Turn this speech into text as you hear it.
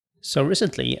So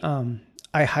recently,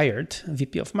 I hired a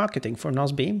VP of marketing for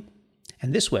Nosby.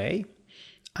 And this way,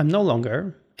 I'm no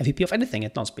longer a VP of anything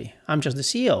at Nosby. I'm just the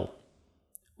CEO,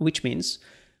 which means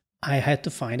I had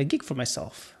to find a gig for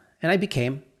myself. And I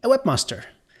became a webmaster.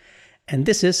 And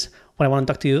this is what I want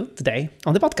to talk to you today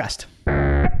on the podcast.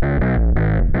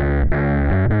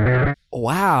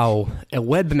 Wow, a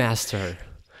webmaster.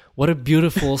 What a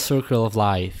beautiful circle of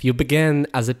life. You began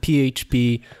as a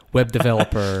PHP web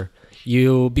developer.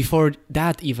 Before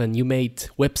that even, you made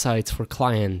websites for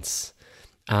clients.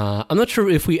 I'm not sure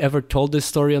if we ever told this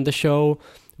story on the show,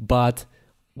 but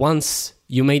once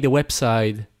you made a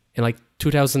website in like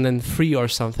 2003 or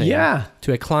something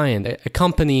to a client, a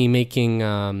company making...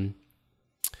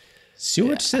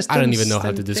 sewage systems. I don't even know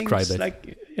how to describe it.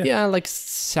 Like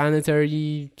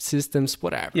sanitary systems,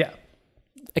 whatever. Yeah.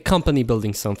 A company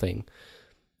building something.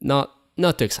 Not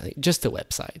too exciting, just a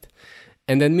website.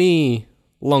 And then me,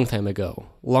 long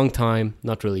time,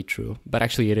 not really true, but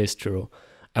actually it is true.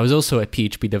 I was also a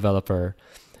PHP developer,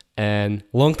 and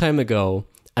long time ago,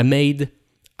 I made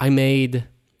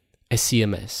a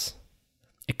CMS,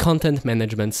 a content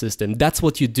management system. That's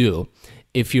what you do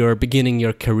if you're beginning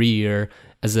your career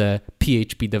as a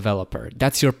PHP developer.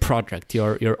 That's your project,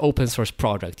 your open source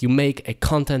project. You make a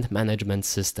content management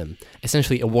system,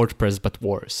 essentially a WordPress, but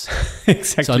worse.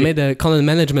 Exactly. So I made a content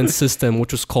management system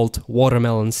which was called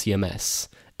Watermelon CMS.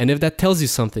 And if that tells you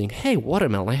something, hey,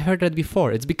 Watermelon, I heard that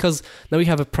before. It's because now we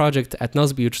have a project at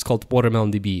Nosby which is called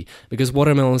Watermelon DB, because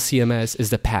Watermelon CMS is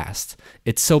the past.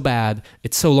 It's so bad.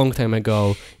 It's so long time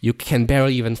ago. You can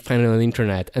barely even find it on the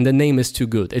internet. And the name is too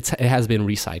good. It has been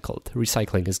recycled.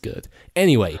 Recycling is good.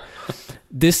 Anyway,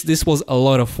 this was a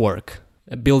lot of work,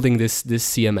 building this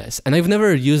CMS. And I've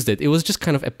never used it. It was just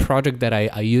kind of a project that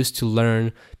I used to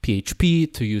learn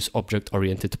PHP, to use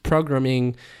object-oriented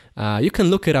programming. You can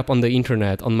look it up on the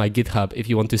internet, on my GitHub, if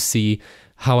you want to see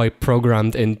how I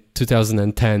programmed in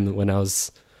 2010 when I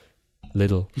was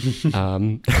little.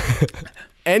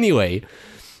 Anyway,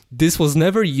 this was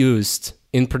never used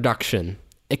in production,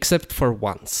 except for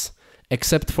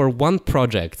one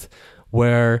project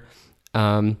where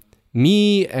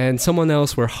me and someone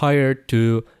else were hired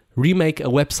to remake a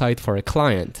website for a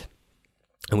client.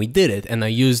 And we did it, and I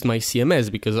used my CMS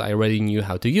because I already knew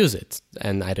how to use it,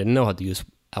 and I didn't know how to use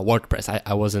WordPress.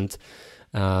 I wasn't,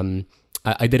 I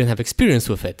didn't have experience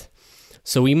with it.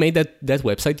 So we made that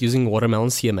website using Watermelon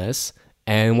CMS.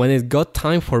 And when it got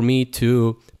time for me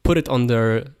to put it on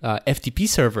their FTP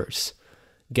servers,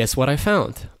 guess what I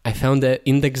found? I found the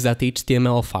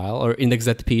index.html file or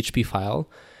index.php file.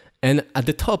 And at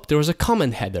the top, there was a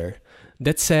comment header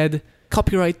that said,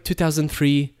 copyright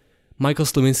 2003, Michael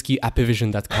Sluminski,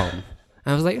 appivision.com. And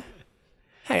I was like,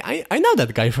 hey, I know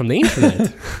that guy from the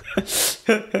internet.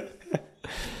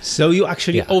 So you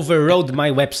actually overrode my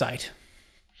website.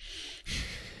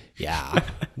 Yeah,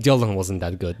 the old one wasn't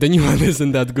that good. The new one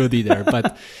isn't that good either.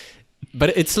 But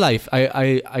it's life.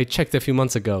 I checked a few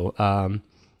months ago.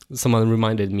 Someone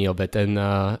reminded me of it,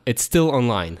 and it's still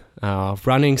online,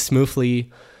 running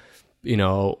smoothly.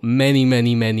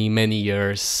 Many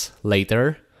years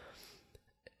later,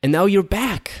 and now you're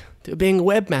back to being a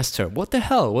webmaster. What the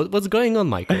hell? What's going on,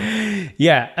 Michael?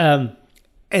 Yeah.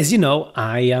 As you know,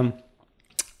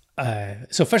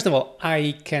 so first of all,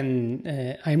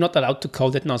 I'm not allowed to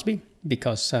code at Nosby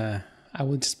because I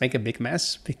would just make a big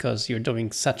mess, because you're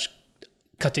doing such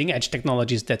cutting edge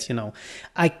technologies that,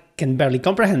 I can barely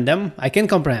comprehend them. I can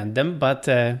comprehend them, but,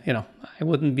 I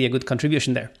wouldn't be a good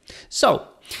contribution there. So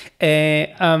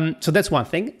that's one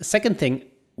thing. Second thing,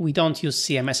 we don't use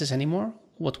CMSs anymore.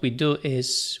 What we do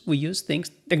is we use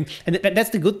things, and that's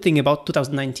the good thing about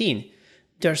 2019.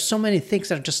 There are so many things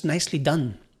that are just nicely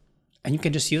done, and you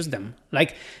can just use them.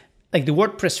 Like the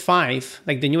WordPress 5,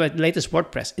 like the latest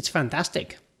WordPress, it's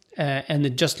fantastic, and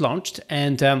it just launched.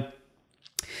 And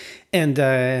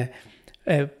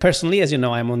personally, as you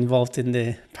know, I'm involved in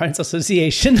the Parents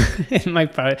Association in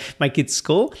my kids'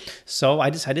 school, so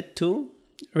I decided to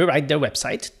rewrite their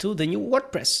website to the new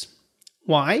WordPress.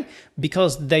 Why?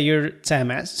 Because their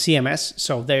CMS,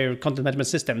 so their content management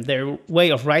system, their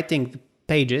way of writing the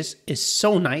pages is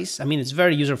so nice. I mean, it's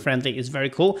very user-friendly. It's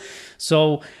very cool.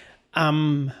 So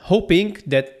I'm hoping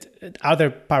that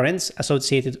other parents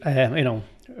associated,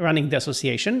 running the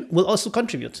association will also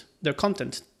contribute their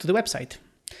content to the website.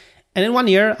 And in 1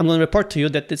 year, I'm going to report to you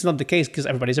that it's not the case because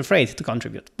everybody's afraid to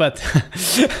contribute. But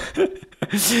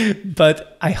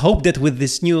but I hope that with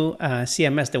this new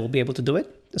CMS, they will be able to do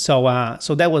it. So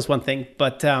that was one thing.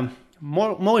 But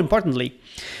more importantly,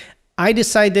 I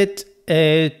decided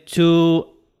to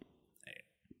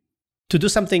do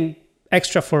something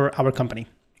extra for our company.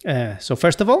 So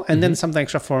first of all, and then something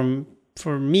extra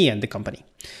for me and the company.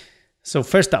 So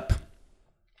first up,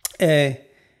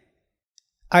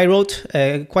 I wrote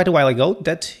quite a while ago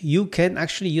that you can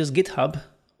actually use GitHub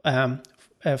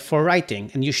for writing,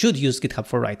 and you should use GitHub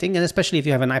for writing, and especially if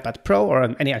you have an iPad Pro or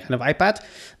any kind of iPad,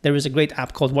 there is a great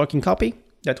app called Working Copy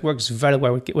that works very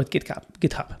well with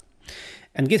GitHub.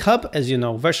 And GitHub, as you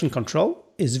know, version control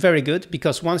is very good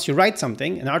because once you write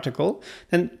something, an article,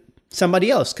 then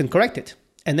somebody else can correct it.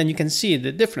 And then you can see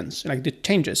the difference, like the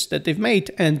changes that they've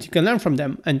made, and you can learn from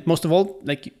them. And most of all,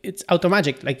 like it's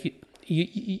automatic. Like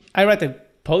I write a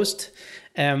post,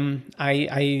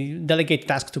 I delegate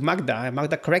tasks to Magda, and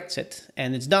Magda corrects it,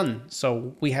 and it's done.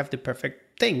 So we have the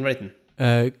perfect thing written.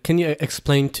 Can you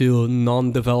explain to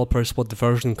non-developers what the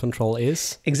version control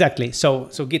is? Exactly. So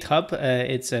GitHub,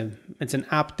 it's an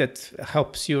app that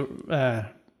helps you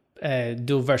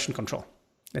do version control,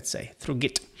 let's say, through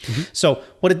Git. Mm-hmm. So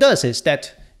what it does is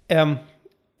that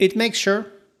it makes sure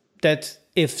that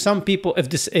if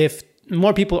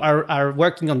more people are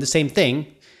working on the same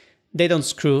thing, they don't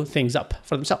screw things up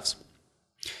for themselves.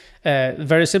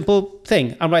 Very simple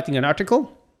thing. I'm writing an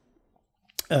article.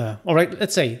 All right,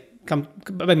 let's say, it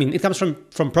comes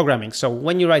from programming. So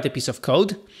when you write a piece of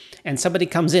code and somebody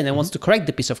comes in and wants to correct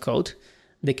the piece of code,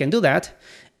 they can do that.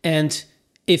 And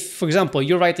if, for example,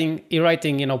 you're writing,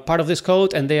 part of this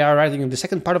code and they are writing the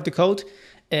second part of the code,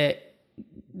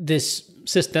 this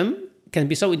system can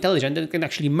be so intelligent that it can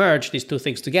actually merge these two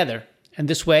things together. And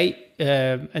this way,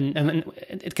 and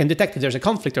it can detect if there's a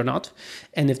conflict or not.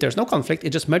 And if there's no conflict, it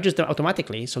just merges them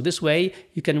automatically. So this way,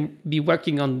 you can be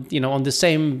working on the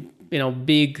same,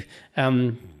 big,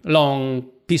 long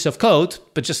piece of code,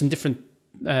 but just in different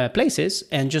places,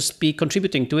 and just be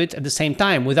contributing to it at the same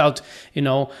time without,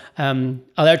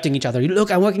 alerting each other. Look,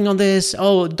 I'm working on this.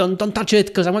 Oh, don't touch it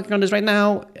because I'm working on this right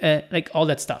now. Like all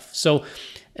that stuff. So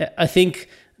I think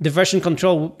the version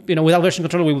control, without version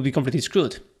control, we will be completely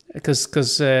screwed.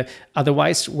 Because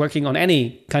otherwise, working on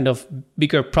any kind of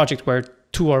bigger project where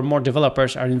two or more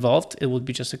developers are involved, it would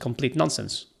be just a complete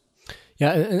nonsense.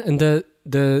 Yeah, and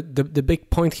the big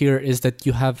point here is that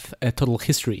you have a total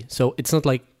history. So it's not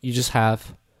like you just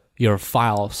have your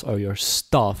files or your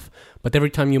stuff, but every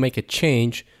time you make a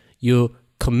change, you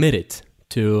commit it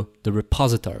to the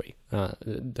repository.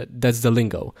 That's the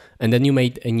lingo. And then you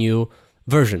made a new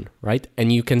version, right?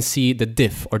 And you can see the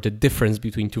diff or the difference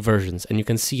between two versions, and you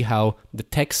can see how the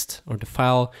text or the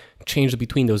file changed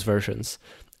between those versions.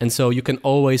 And so you can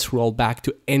always roll back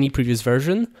to any previous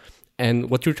version. And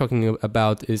what you're talking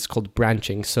about is called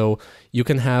branching. So you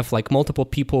can have like multiple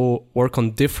people work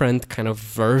on different kind of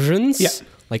versions,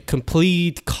 like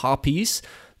complete copies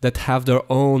that have their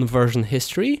own version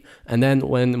history. And then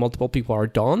when multiple people are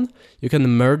done, you can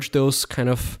merge those kind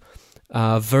of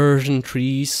version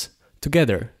trees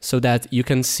together so that you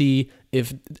can see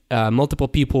if multiple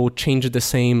people change the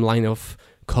same line of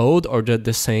code or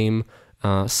the same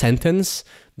sentence,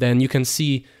 then you can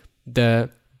see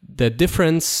the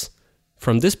difference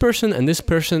from this person,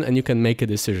 and you can make a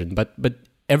decision. But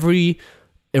every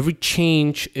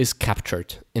change is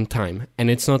captured in time, and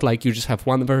it's not like you just have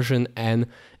one version and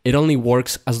it only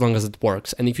works as long as it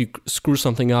works. And if you screw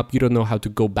something up, you don't know how to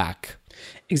go back.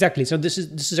 Exactly. So this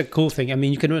is a cool thing. I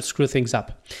mean, you can screw things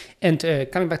up. And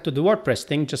coming back to the WordPress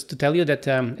thing, just to tell you that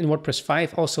in WordPress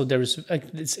 5 also there is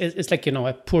it's like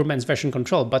a poor man's version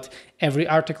control, but every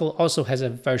article also has a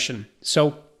version.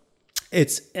 So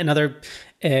it's another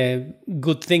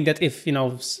good thing that if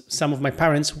some of my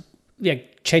parents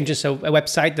changes a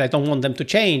website that I don't want them to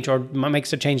change, or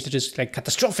makes a change that is like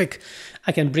catastrophic,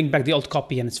 I can bring back the old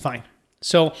copy and it's fine.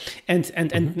 So, and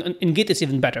in Git it's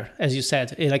even better, as you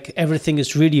said, like everything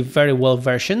is really very well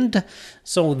versioned.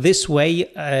 So this way,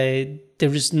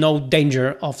 there is no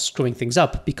danger of screwing things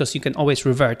up because you can always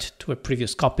revert to a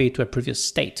previous copy, to a previous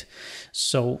state.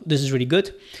 So this is really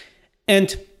good.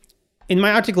 And in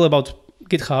my article about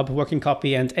GitHub, Working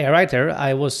Copy, and AI Writer,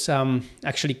 I was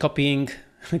actually copying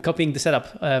the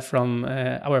setup from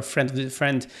our friend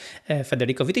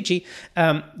Federico Vitici,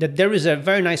 that there is a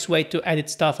very nice way to edit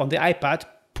stuff on the iPad,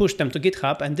 push them to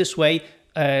GitHub, and this way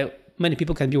many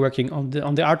people can be working on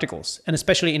the articles. And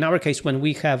especially in our case, when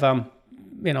we have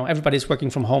everybody's working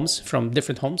from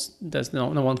different homes. There's no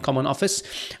one common office.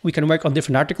 We can work on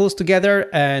different articles together,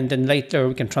 and then later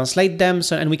we can translate them.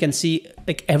 And we can see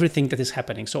like everything that is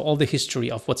happening. So all the history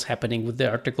of what's happening with the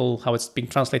article, how it's being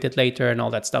translated later, and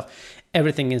all that stuff.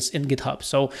 Everything is in GitHub.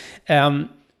 So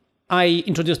I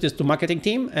introduced this to marketing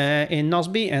team in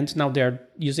Nozbe, and now they're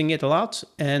using it a lot,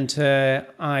 and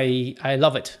I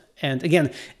love it. And again,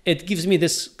 it gives me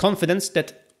this confidence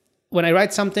that when I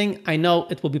write something, I know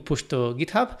it will be pushed to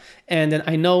GitHub, and then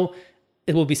I know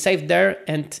it will be saved there,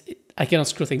 and I cannot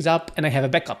screw things up, and I have a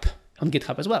backup on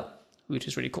GitHub as well, which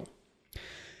is really cool.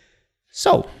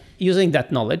 So using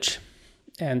that knowledge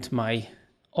and my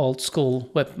old school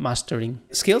webmastering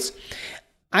skills,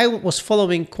 I was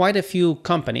following quite a few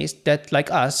companies that,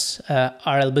 like us, are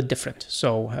a little bit different.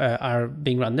 So are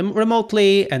being run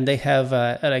remotely, and they have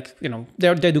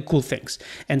they do cool things.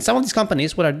 And some of these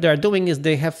companies, what they're doing is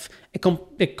they have a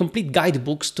complete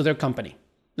guidebooks to their company.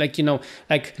 Like,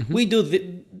 we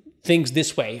do things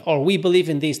this way, or we believe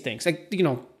in these things. Like,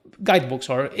 guidebooks,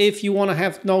 or if you want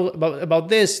to know about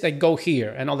this, like, go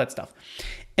here and all that stuff.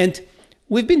 And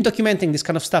we've been documenting this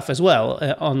kind of stuff as well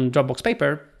on Dropbox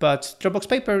Paper, but Dropbox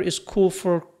Paper is cool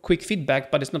for quick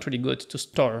feedback, but it's not really good to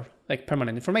store like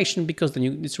permanent information, because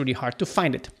then it's really hard to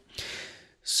find it.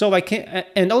 So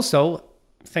and also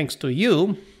thanks to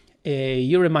you,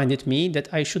 you reminded me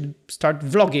that I should start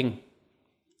vlogging,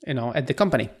 at the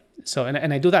company. So,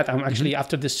 and I do that. I'm actually,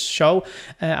 after this show,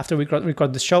 after we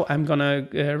record this show, I'm gonna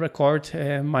record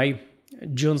my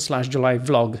June/July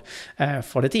vlog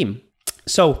for the team.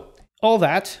 So all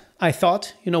that, I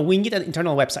thought, we need an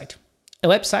internal website, a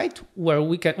website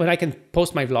where I can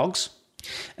post my vlogs,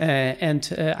 and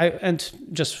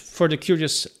just for the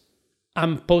curious,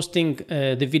 I'm posting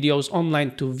the videos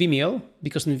online to Vimeo,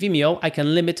 because in Vimeo I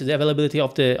can limit the availability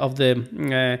of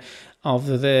the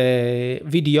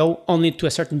video only to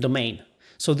a certain domain.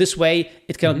 So this way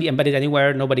it cannot be embedded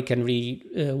anywhere. Nobody can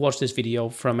watch this video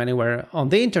from anywhere on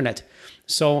the internet.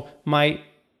 So my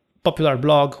popular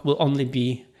blog will only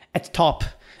be at top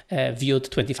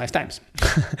viewed 25 times.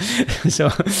 So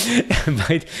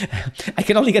but I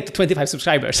can only get to 25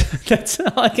 subscribers. That's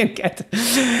all I can get.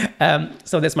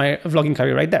 So that's my vlogging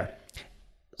career right there.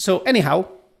 So anyhow,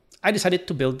 I decided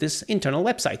to build this internal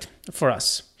website for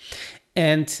us.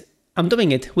 And I'm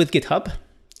doing it with GitHub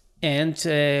and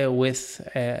with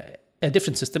a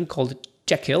different system called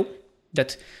Jekyll.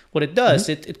 That what it does,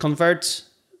 it converts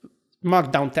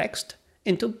markdown text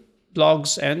into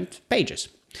blogs and pages.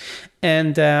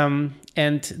 And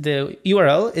the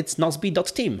URL, it's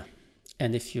nosby.team.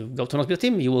 And if you go to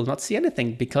nosby.team, you will not see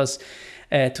anything, because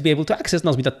to be able to access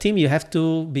nosby.team, you have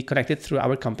to be connected through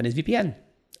our company's VPN.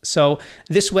 So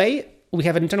this way, we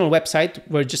have an internal website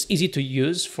where it's just easy to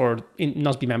use for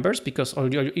Nosby members, because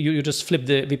you just flip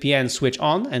the VPN switch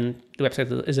on and the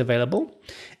website is available.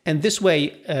 And this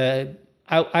way,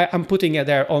 I'm putting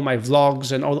there all my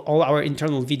vlogs and all our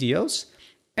internal videos,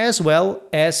 as well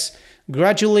as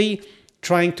gradually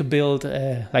trying to build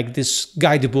like this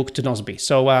guidebook to Nosby.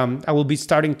 So I will be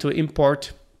starting to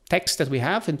import text that we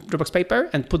have in Dropbox Paper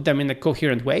and put them in a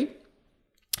coherent way,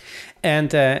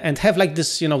 and have like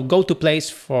this go-to place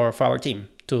for our team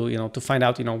to find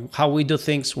out how we do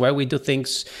things, where we do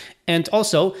things. And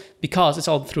also, because it's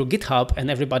all through GitHub and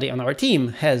everybody on our team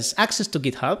has access to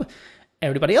GitHub,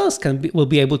 everybody else will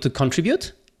be able to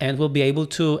contribute and will be able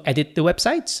to edit the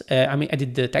websites.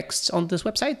 Edit the texts on this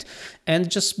website and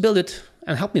just build it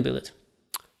and help me build it.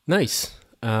 Nice.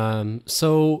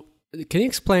 So can you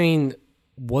explain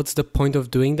what's the point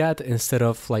of doing that instead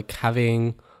of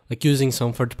using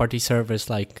some third-party service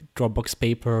like Dropbox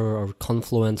Paper or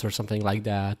Confluence or something like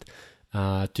that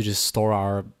to just store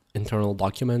our internal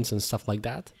documents and stuff like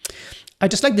that? I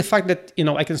just like the fact that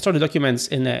I can store the documents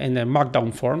in a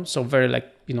markdown form, so very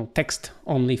text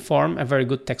only form, a very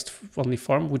good text only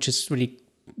form, which is really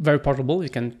very portable. You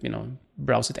can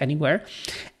browse it anywhere.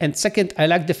 And second, I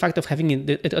like the fact of having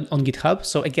it on GitHub.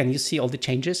 So again, you see all the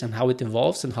changes and how it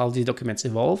evolves and how the documents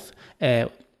evolve.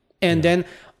 Then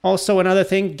also another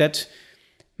thing that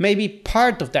maybe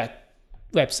part of that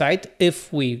website,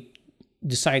 if we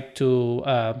decide to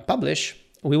publish,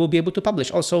 we will be able to publish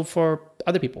also for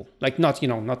other people, like not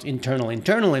internal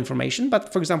information,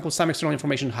 but for example, some external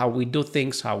information, how we do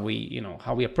things, how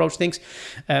we approach things.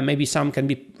 Maybe some can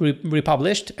be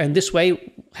republished, and this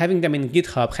way, having them in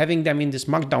GitHub, having them in this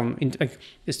markdown,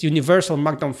 this universal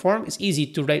markdown form, is easy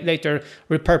to later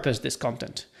repurpose this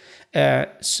content.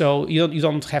 So you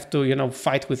don't have to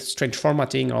fight with strange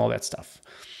formatting and all that stuff.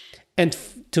 And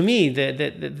to me,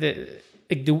 the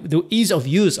ease of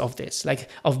use of this,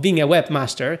 of being a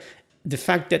webmaster, the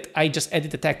fact that I just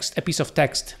edit a piece of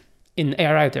text in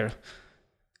AI Writer,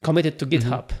 commit it to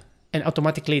GitHub, and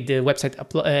automatically the website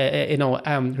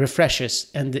refreshes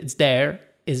and it's there,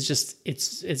 is just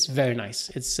it's very nice.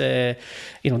 It's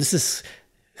this is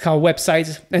how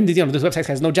websites, and this website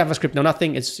has no JavaScript, no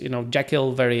nothing. It's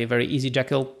Jekyll, very very easy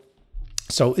Jekyll.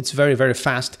 So it's very, very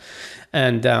fast.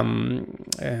 And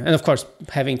of course,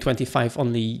 having 25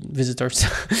 only visitors,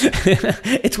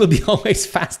 it will be always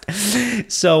fast.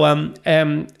 So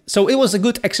so it was a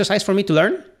good exercise for me to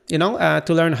learn,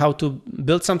 to learn how to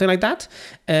build something like that.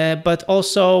 But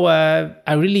also,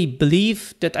 I really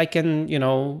believe that I can,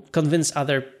 convince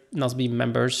other Nozbe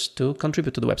members to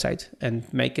contribute to the website and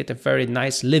make it a very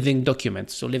nice living document.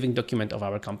 So living document of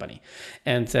our company.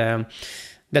 And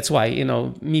that's why,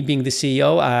 me being the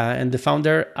CEO and the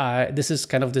founder, this is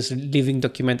kind of this living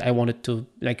document I wanted to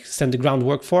send the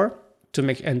groundwork for, to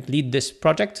make and lead this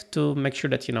project, to make sure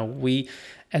that, we,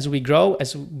 as we grow,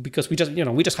 because we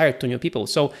just hired 2 new people.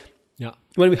 So yeah,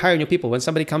 when we hire new people, when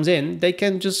somebody comes in, they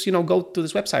can just, go to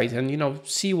this website and,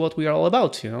 see what we are all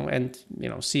about, and,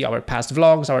 see our past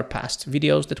vlogs, our past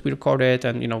videos that we recorded,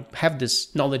 and, have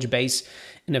this knowledge base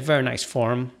in a very nice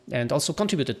form, and also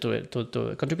contribute to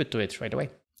it right away.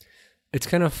 It's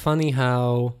kind of funny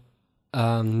how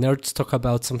nerds talk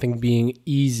about something being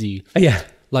easy. Yeah.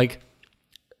 Like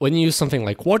when you use something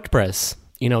like WordPress,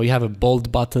 you have a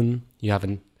bold button, you have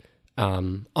an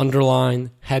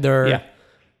underline, header, yeah.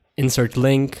 insert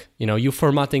link, you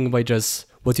formatting by just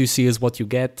what you see is what you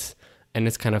get. And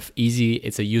it's kind of easy.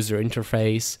 It's a user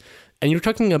interface. And you're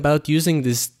talking about using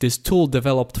this tool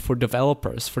developed for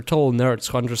developers, for total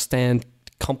nerds who understand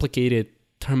complicated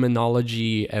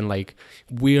terminology and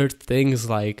weird things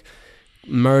like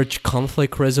merge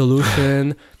conflict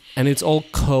resolution. And it's all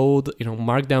code.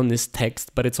 Markdown is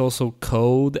text, but it's also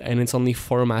code, and it's only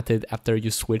formatted after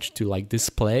you switch to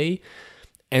display.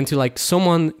 And to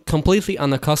someone completely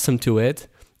unaccustomed to it,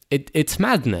 it's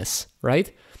madness,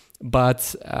 right?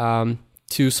 But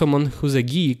to someone who's a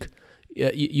geek,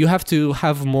 you have to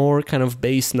have more kind of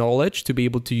base knowledge to be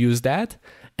able to use that.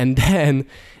 And then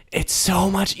it's so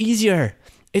much easier.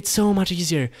 It's so much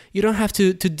easier. You don't have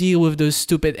to deal with those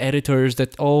stupid editors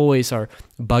that always are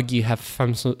buggy, have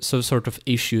some sort of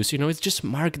issues. It's just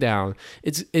Markdown.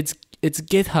 It's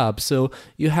GitHub. So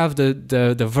you have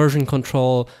the version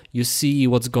control. You see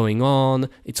what's going on.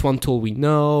 It's one tool we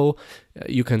know.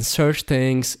 You can search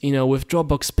things. With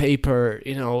Dropbox Paper,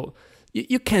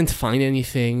 you can't find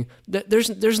anything.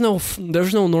 There's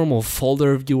no normal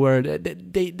folder viewer.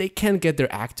 They can't get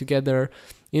their act together.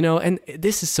 And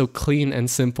this is so clean and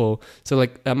simple. So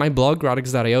my blog,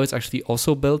 Radix.io, is actually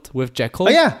also built with Jekyll. Oh,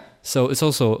 yeah. So it's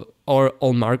also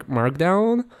all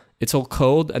Markdown. It's all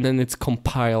code, and then it's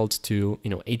compiled to,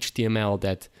 HTML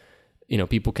that,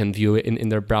 people can view in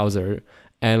their browser.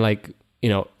 And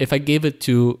if I gave it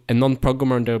to a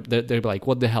non-programmer, they'd be like,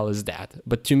 what the hell is that?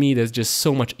 But to me, that's just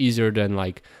so much easier than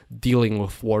dealing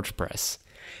with WordPress.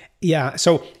 Yeah.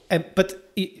 So,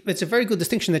 but it's a very good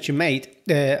distinction that you made.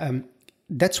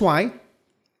 That's why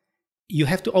you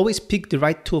have to always pick the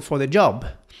right tool for the job.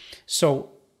 So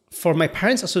for my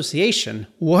parents' association,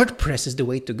 WordPress is the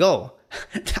way to go.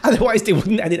 Otherwise, they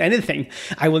wouldn't edit anything.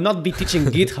 I will not be teaching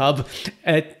GitHub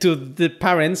to the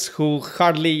parents who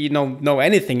hardly know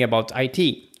anything about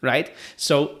IT, right?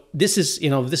 So that's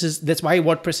why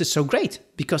WordPress is so great,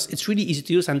 because it's really easy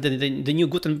to use, and the new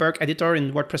Gutenberg editor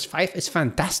in WordPress 5 is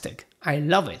fantastic. I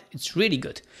love it. It's really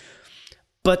good.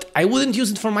 But I wouldn't use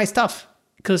it for my stuff,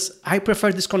 because I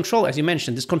prefer this control, as you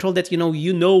mentioned, this control that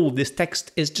this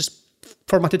text is just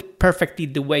formatted perfectly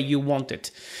the way you want it.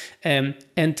 And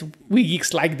we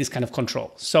geeks like this kind of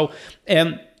control. So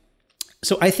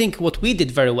I think what we did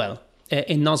very well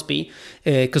in Nozbe,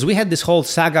 because we had this whole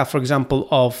saga, for example,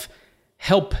 of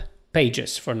help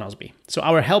pages for Nozbe. So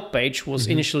our help page was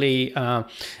initially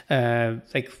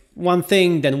one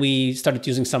thing, then we started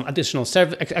using some additional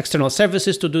external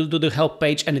services to do the help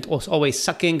page, and it was always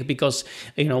sucking because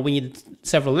we needed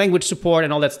several language support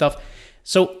and all that stuff.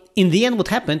 So in the end, what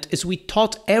happened is we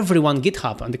taught everyone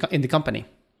GitHub in the company.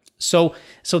 So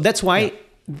that's why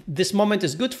this moment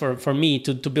is good for me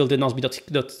to build the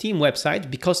Nozbe.team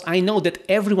website, because I know that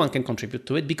everyone can contribute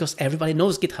to it, because everybody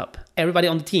knows GitHub. Everybody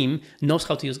on the team knows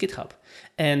how to use GitHub.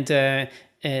 And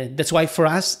that's why for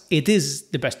us, it is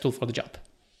the best tool for the job.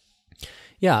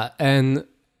 Yeah, and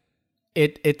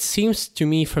it seems to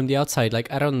me from the outside,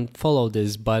 I don't follow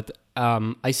this, but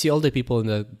I see all the people in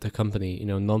the company,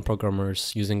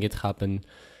 non-programmers using GitHub, and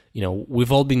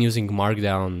we've all been using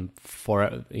Markdown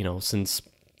for since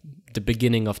the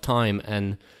beginning of time,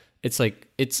 and it's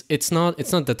not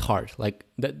that hard.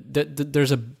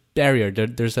 There's a barrier,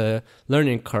 there's a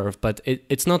learning curve, but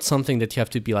it's not something that you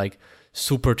have to be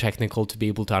super technical to be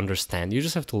able to understand. You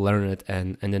just have to learn it,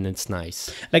 and then it's nice.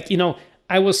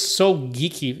 I was so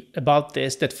geeky about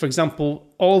this that, for example,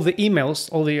 all the emails,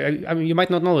 you might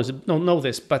not know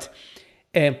this, but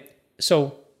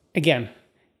so again,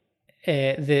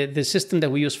 the system that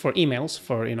we use for emails,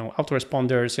 for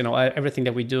autoresponders, everything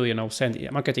that we do,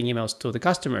 send marketing emails to the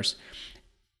customers.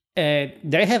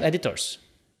 They have editors,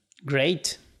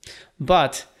 great,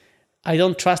 but I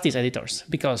don't trust these editors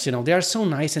because they are so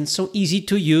nice and so easy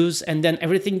to use, and then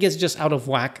everything gets just out of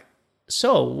whack.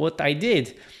 So what I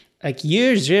did, like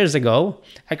years ago,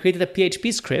 I created a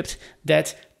PHP script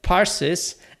that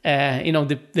parses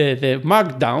the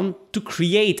markdown to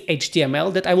create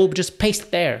HTML that I will just paste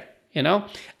there.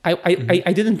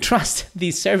 I didn't trust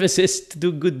these services to do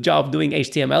a good job doing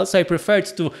HTML, so I preferred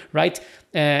to write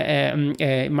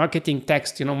marketing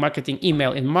text, marketing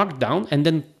email in Markdown, and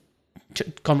then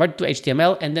convert to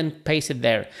HTML and then paste it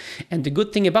there. And the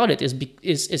good thing about it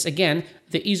is again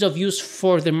the ease of use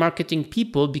for the marketing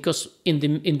people, because in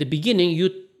the beginning you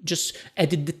just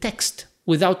edit the text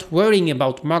without worrying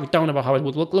about Markdown, about how it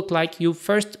would look like. You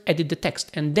first edit the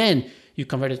text and then you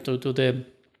convert it to the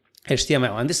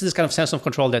HTML. And this is this kind of sense of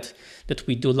control that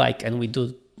we do like and we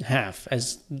do have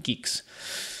as geeks.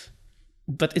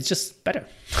 But it's just better.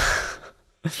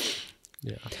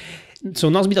 Yeah.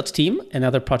 So Nozbe.team,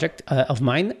 another project of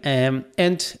mine, and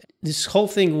this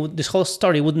whole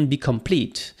story wouldn't be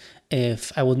complete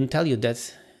if I wouldn't tell you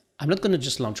that I'm not going to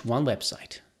just launch one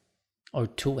website or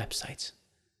two websites.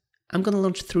 I'm going to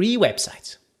launch 3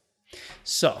 websites.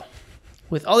 So,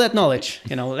 with all that knowledge,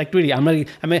 really, I'm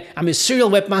a serial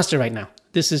webmaster right now.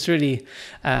 This is really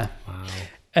a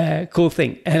cool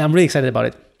thing, and I'm really excited about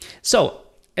it. So,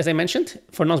 as I mentioned,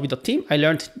 for Nozbe.team, I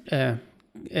learned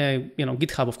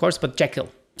GitHub, of course, but Jekyll.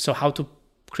 So how to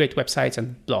create websites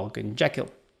and blog in Jekyll.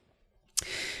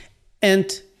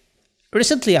 And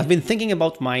recently I've been thinking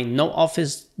about my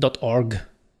nooffice.org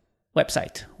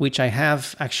website, which I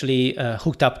have actually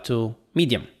hooked up to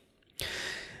Medium.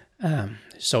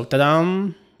 So ta-da!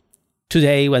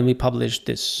 Today when we publish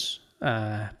this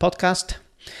podcast,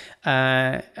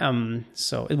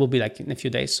 so it will be like in a few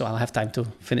days, so I'll have time to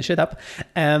finish it up.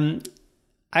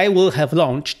 I will have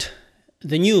launched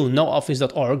the new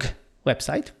nooffice.org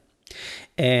website.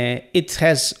 It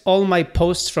has all my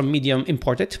posts from Medium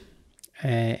imported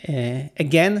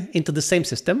again into the same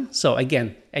system. So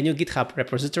again, a new GitHub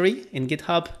repository in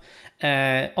GitHub.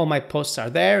 All my posts are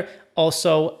there.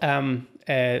 Also,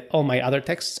 all my other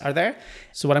texts are there.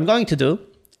 So what I'm going to do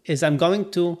is I'm going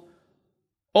to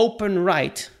open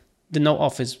write the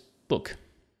NoOffice book.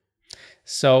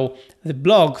 So the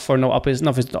blog for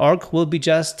nooffice.org will be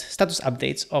just status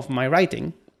updates of my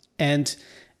writing, and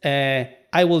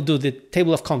I will do the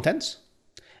table of contents,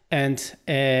 and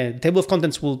table of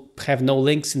contents will have no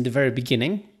links in the very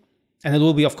beginning, and it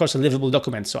will be, of course, a livable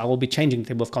document. So I will be changing the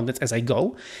table of contents as I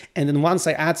go, and then once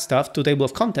I add stuff to table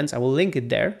of contents, I will link it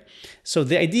there. So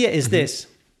the idea is this,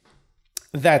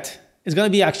 that it's going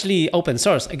to be actually open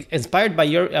source, inspired by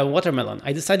your watermelon.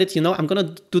 I decided, I'm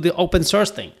going to do the open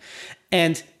source thing.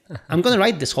 And I'm going to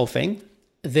write this whole thing.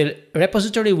 The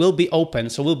repository will be open,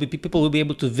 so people will be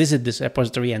able to visit this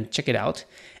repository and check it out.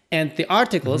 And the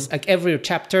articles, like every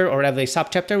chapter or every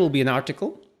subchapter will be an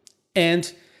article.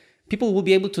 And people will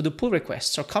be able to do pull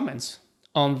requests or comments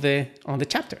on the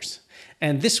chapters.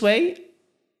 And this way,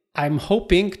 I'm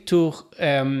hoping to,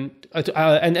 and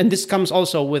this comes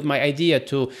also with my idea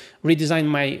to redesign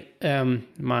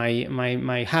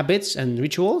my habits and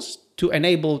rituals to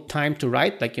enable time to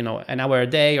write, like an hour a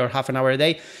day or half an hour a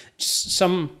day, just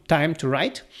some time to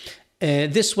write.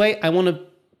 This way, I want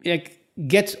to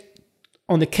get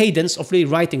on the cadence of really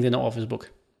writing the NoOffice book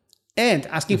and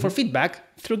asking for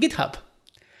feedback through GitHub,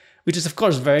 which is of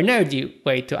course a very nerdy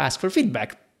way to ask for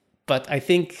feedback. But I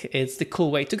think it's the cool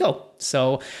way to go.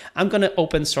 So I'm going to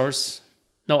open source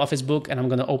NoOffice book, and I'm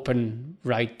going to open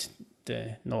write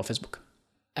the NoOffice book.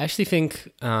 I actually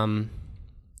think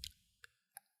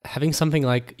having something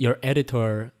like your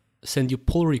editor send you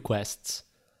pull requests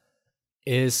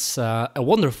is a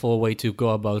wonderful way to go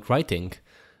about writing.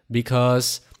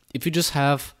 Because if you just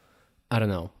have,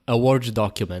 a Word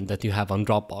document that you have on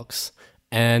Dropbox,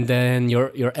 and then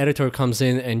your editor comes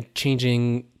in and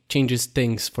changes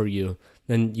things for you,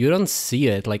 then you don't see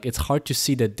it. Like, it's hard to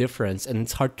see the difference, and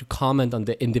it's hard to comment on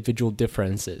the individual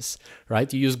differences,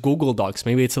 right? You use Google Docs,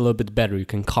 maybe it's a little bit better. You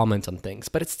can comment on things,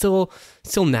 but it's still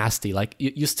nasty. Like,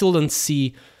 you still don't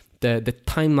see the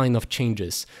timeline of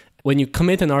changes. When you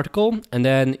commit an article and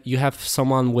then you have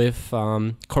someone with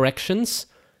corrections,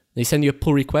 they send you a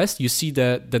pull request, you see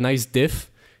the nice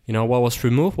diff, what was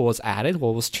removed, what was added,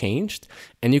 what was changed,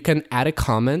 and you can add a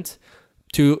comment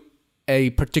to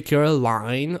a particular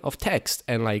line of text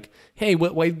and like, hey,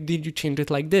 why did you change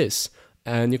it like this?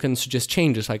 And you can suggest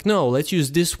changes like, no, let's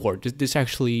use this word. This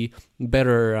actually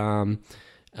better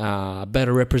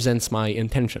represents my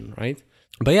intention, right?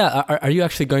 But yeah, are you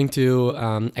actually going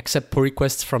to accept pull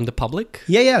requests from the public?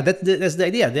 Yeah, that's the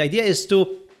idea. The idea is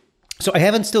to. So I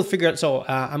haven't still figured. So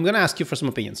I'm gonna ask you for some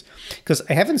opinions because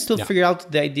I haven't still figured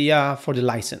out the idea for the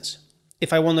license.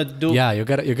 If I want to do, you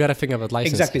gotta think about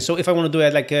licensing. Exactly. So if I want to do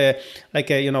it like a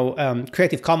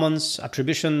Creative Commons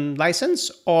attribution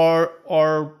license or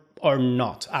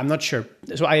not, I'm not sure.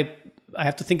 So I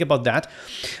have to think about that.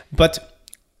 But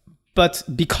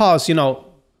because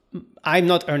I'm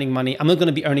not earning money, I'm not going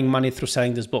to be earning money through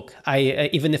selling this book.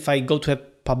 Even if I go to a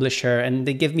publisher and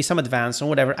they give me some advance or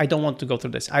whatever, I don't want to go through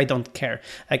this. I don't care.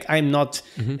 Like I'm not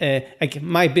like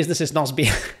my business is not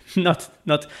not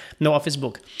no office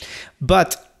book,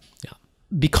 but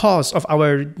because of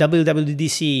our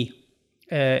WWDC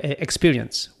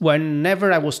experience,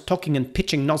 whenever I was talking and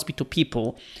pitching Nozbe to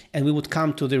people, and we would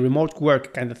come to the remote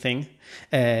work kind of thing,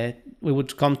 we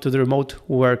would come to the remote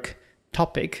work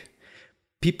topic.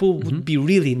 People would be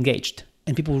really engaged,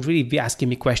 and people would really be asking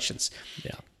me questions.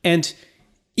 Yeah. And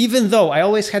even though I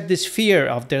always had this fear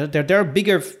of there are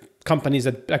bigger companies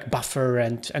that like Buffer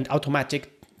and Automatic,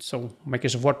 so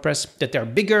Microsoft WordPress, that they're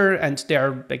bigger and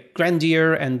they're like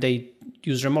grandier and they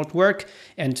use remote work,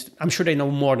 and I'm sure they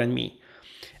know more than me.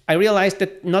 I realized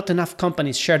that not enough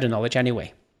companies share the knowledge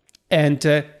anyway. And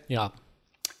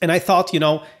and I thought,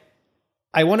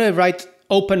 I want to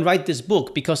write this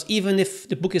book because even if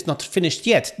the book is not finished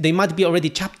yet, there might be already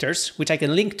chapters which I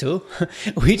can link to,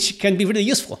 which can be really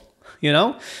useful,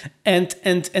 and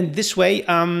this way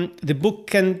the book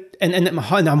can, and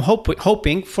I'm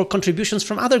hoping for contributions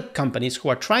from other companies who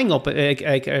are trying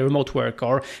remote work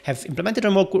or have implemented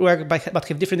remote work but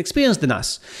have different experience than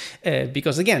us,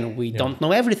 because again we don't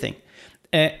know everything.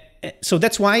 So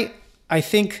that's why I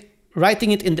think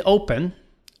writing it in the open,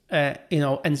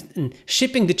 and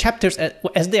shipping the chapters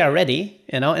as they are ready,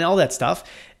 and all that stuff,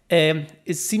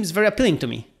 it seems very appealing to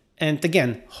me. And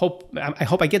again, I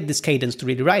hope I get this cadence to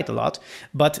really write a lot.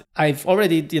 But I've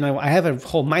already, I have a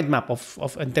whole mind map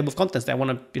of a table of contents that I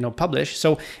want to, publish.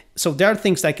 So there are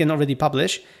things I can already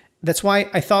publish. That's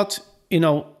why I thought,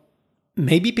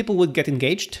 maybe people would get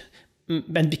engaged.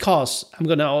 And because I'm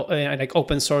gonna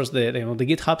open source the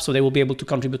GitHub, so they will be able to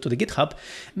contribute to the GitHub.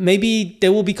 Maybe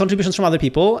there will be contributions from other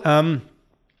people.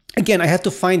 Again, I have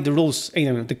to find the rules,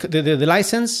 the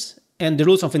license and the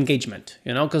rules of engagement,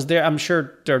 because I'm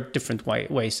sure there are different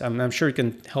ways. I'm sure you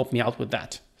can help me out with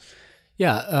that.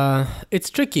 Yeah, it's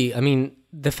tricky. I mean,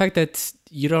 the fact that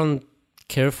you don't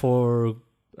care for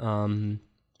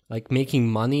making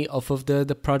money off of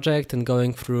the project and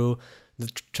going through the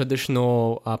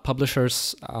traditional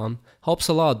publishers helps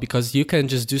a lot, because you can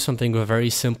just do something very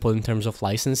simple in terms of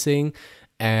licensing,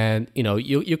 and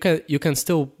you can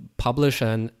still publish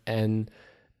and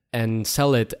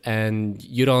sell it, and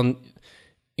you don't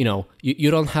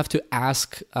have to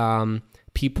ask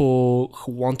people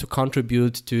who want to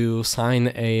contribute to sign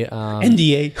a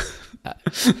NDA.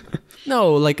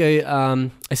 No, like a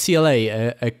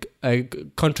CLA, a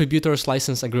contributors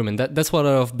license agreement. That's what a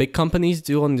lot of big companies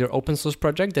do on their open source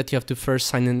project. That you have to first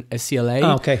sign in a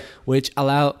CLA,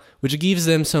 which gives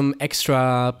them some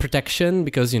extra protection,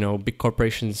 because big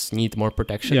corporations need more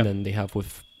protection than they have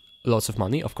with lots of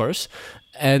money, of course.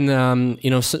 And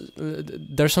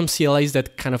there's some CLAs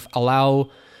that kind of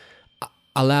allow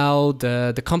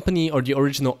the company or the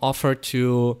original offer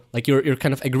to, like, you're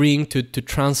kind of agreeing to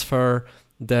transfer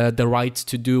the rights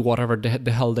to do whatever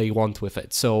the hell they want with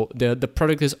it. So the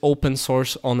product is open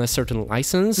source on a certain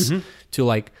license to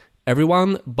like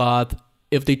everyone, but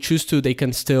if they choose to, they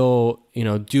can still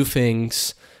do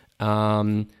things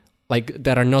like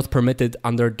that are not permitted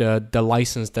under the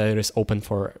license that is open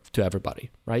to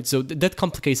everybody, right? So that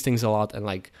complicates things a lot, and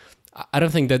like I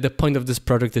don't think that the point of this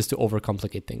product is to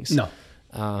overcomplicate things. No.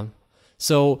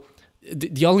 So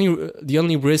the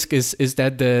only risk is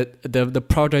that the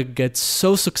product gets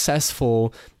so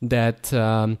successful that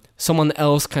someone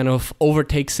else kind of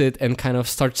overtakes it and kind of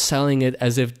starts selling it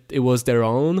as if it was their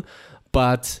own.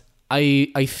 But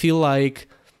I feel like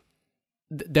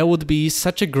that would be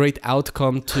such a great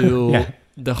outcome to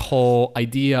the whole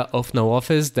idea of No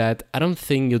Office that I don't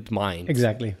think you'd mind.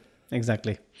 Exactly.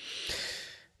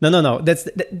 No.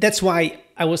 That's why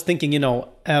I was thinking,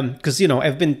 because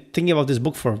I've been thinking about this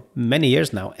book for many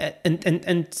years now,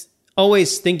 and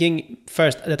always thinking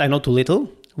first that I know too little,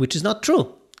 which is not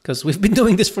true, because we've been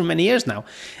doing this for many years now.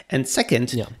 And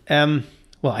second,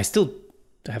 I still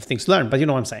have things to learn, but you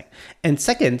know what I'm saying. And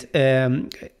second,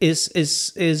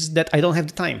 is that I don't have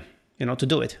the time, to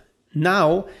do it.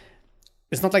 Now,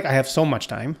 it's not like I have so much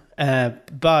time,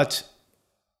 but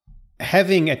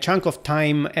having a chunk of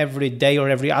time every day or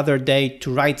every other day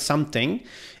to write something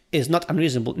is not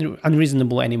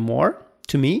unreasonable anymore.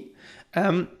 to me.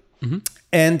 But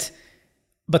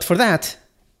for that,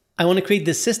 I want to create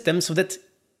this system so that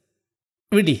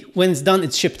really, when it's done,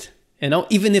 it's shipped.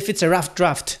 Even if it's a rough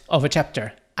draft of a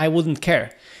chapter, I wouldn't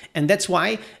care. And that's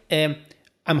why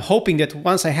I'm hoping that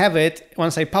once I have it,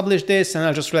 once I publish this, and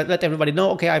I'll just let everybody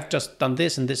know, okay, I've just done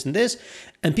this and this and this,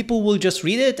 and people will just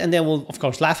read it, and they will, of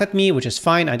course, laugh at me, which is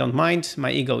fine. I don't mind.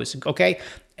 My ego is okay.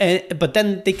 But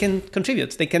then they can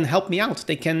contribute. They can help me out.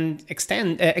 They can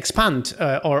expand,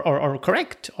 or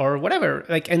correct, or whatever.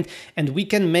 And we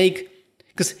can make,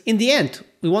 because in the end,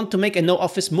 we want to make a no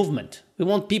office movement. We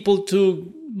want people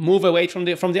to move away from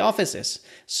the offices.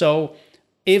 So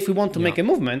if we want to make a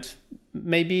movement,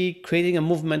 maybe creating a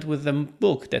movement with a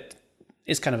book that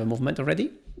is kind of a movement already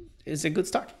is a good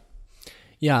start.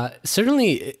 Yeah,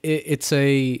 certainly it's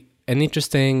an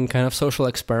interesting kind of social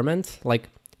experiment. Like,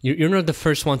 you're not the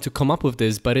first one to come up with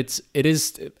this, but it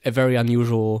is a very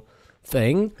unusual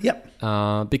thing. Yeah.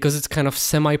 Because it's kind of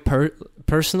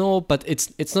semi-personal, but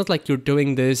it's not like you're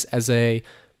doing this as a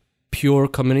pure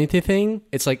community thing.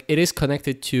 It's like it is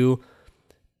connected to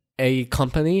a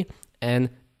company,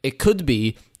 and it could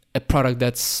be a product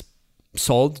that's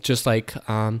sold, just like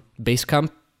Basecamp,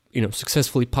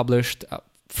 successfully published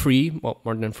free, well,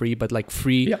 more than free, but like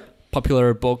free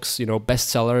popular books,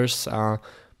 bestsellers,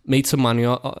 made some money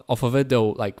off of it,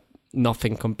 though like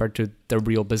nothing compared to the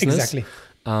real business. Exactly.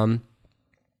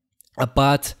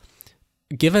 But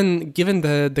given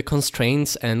the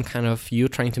constraints and kind of you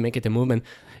trying to make it a movement,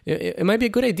 it might be a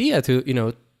good idea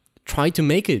to try to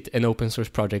make it an open source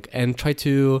project and try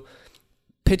to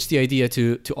pitch the idea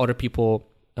to other people,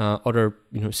 other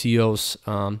CEOs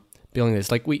building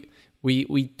this. Like we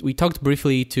talked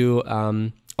briefly to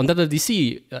on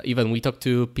WWDC, even we talked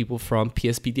to people from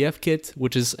PSPDF Kit,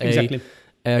 which is a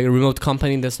remote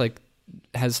company that's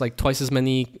has twice as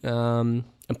many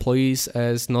employees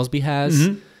as Nozbe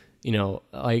has.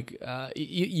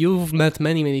 You've met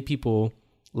many people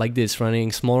like this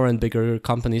running smaller and bigger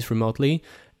companies remotely,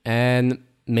 and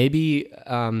maybe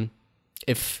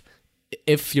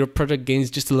if your project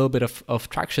gains just a little bit of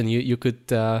traction, you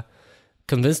could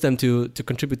convince them to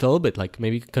contribute a little bit, like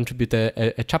maybe contribute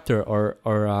a chapter or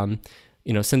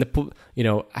send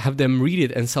have them read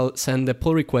it and send a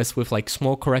pull request with like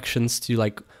small corrections to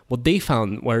like what they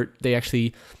found where they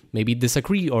actually maybe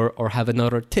disagree or have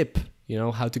another tip,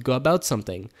 how to go about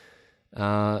something.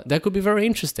 That could be very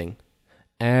interesting.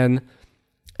 And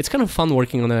it's kind of fun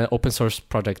working on an open source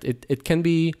project. It can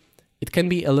be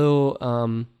a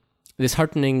little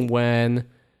disheartening when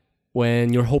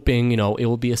you're hoping it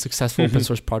will be a successful open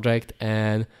source project,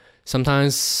 and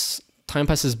sometimes time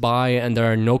passes by and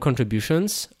there are no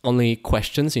contributions, only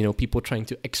questions. People trying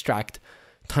to extract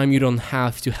time you don't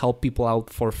have to help people out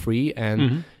for free,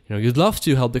 and you'd love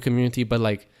to help the community, but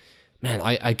like, man,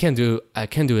 I can't do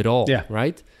it all,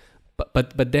 right?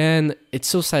 But then it's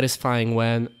so satisfying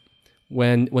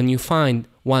when you find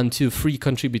 1, 2, 3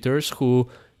 contributors who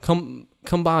come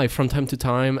by from time to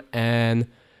time and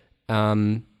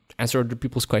answer other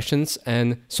people's questions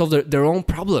and solve their own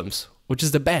problems, which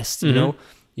is the best.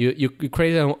 You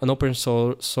create an open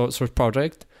source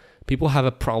project, people have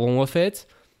a problem with it,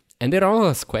 and they don't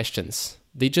ask questions.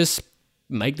 They just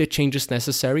make the changes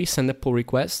necessary, send a pull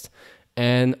request,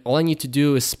 and all I need to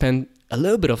do is spend a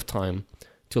little bit of time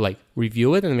to like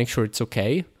review it and make sure it's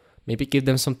okay, maybe give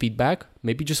them some feedback,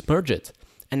 maybe just merge it.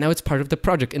 And now it's part of the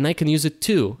project and I can use it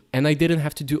too. And I didn't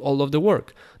have to do all of the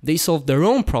work. They solved their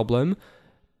own problem,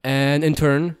 and in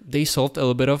turn, they solved a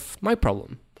little bit of my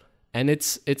problem. And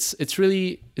it's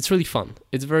really fun.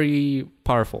 It's very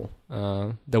powerful,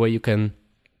 the way you can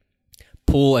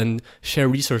pool and share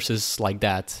resources like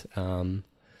that.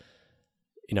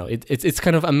 It's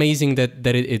kind of amazing that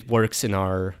it works in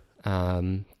our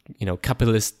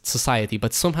capitalist society,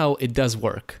 but somehow it does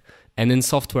work. And in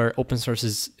software, open source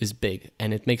is big,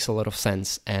 and it makes a lot of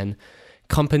sense. And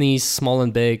companies, small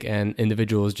and big, and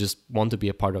individuals just want to be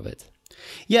a part of it.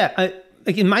 Yeah,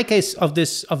 like in my case of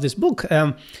this book,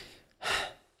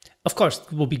 of course,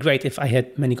 it would be great if I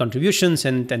had many contributions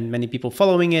and many people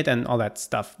following it and all that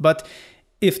stuff. But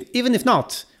even if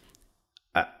not,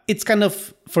 it's kind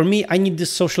of, for me, I need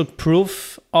this social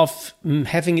proof of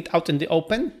having it out in the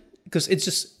open, because it's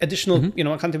just additional,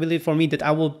 accountability for me that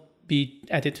I will be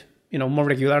at it, more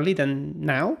regularly than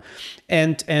now,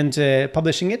 and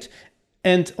publishing it.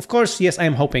 And of course, yes, I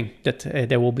am hoping that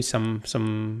there will be some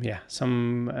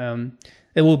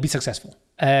it will be successful.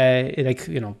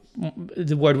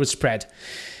 The word would spread.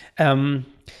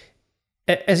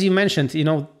 As you mentioned,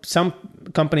 some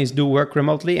companies do work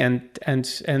remotely and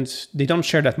they don't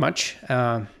share that much.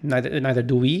 Neither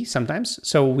do we sometimes.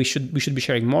 So we should be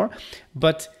sharing more.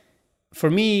 But for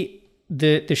me,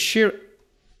 the sheer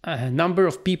number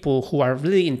of people who are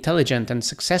really intelligent and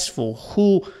successful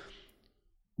who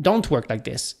don't work like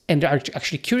this and are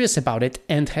actually curious about it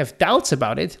and have doubts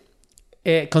about it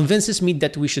convinces me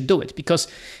that we should do it, because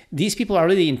these people are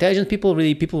really intelligent people,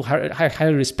 really people who I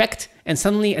highly respect, and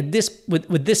suddenly at this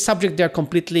with this subject they're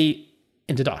completely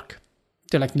in the dark.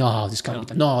 They're like, no, this can't be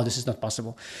done. No, this is not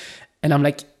possible. And I'm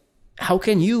like, how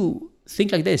can you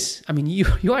think like this? I mean,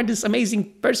 you are this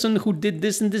amazing person who did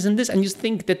this and this and this, and you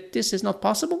think that this is not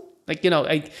possible?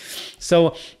 Like,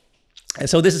 so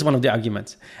this is one of the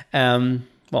arguments.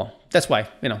 Well, that's why,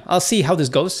 I'll see how this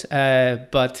goes.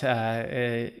 But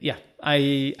I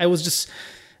was just,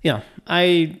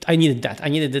 I needed that. I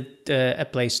needed a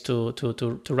place to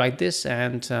write this,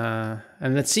 and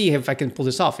let's see if I can pull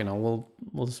this off.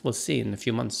 We'll see in a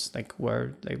few months,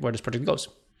 where this project goes.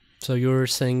 So you're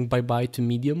saying bye-bye to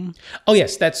Medium? Oh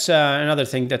yes, that's another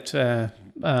thing that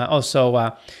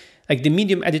also the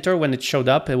Medium editor, when it showed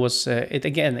up, it was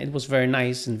very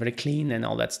nice and very clean and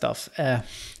all that stuff.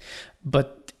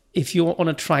 But if you want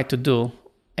to try to do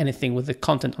anything with the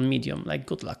content on Medium,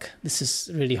 good luck. This is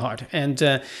really hard. And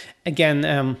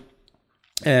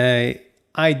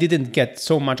I didn't get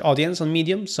so much audience on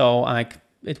Medium, so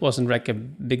it wasn't a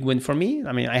big win for me.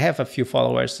 I mean, I have a few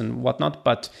followers and whatnot,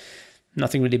 but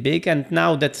nothing really big. And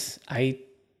now that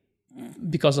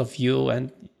because of you, and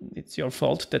it's your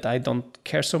fault that I don't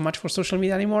care so much for social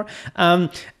media anymore, I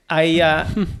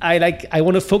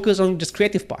want to focus on just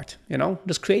creative part,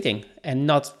 just creating and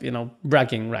not,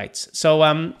 bragging rights.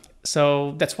 So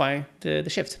that's why the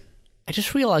shift. I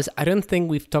just realized I don't think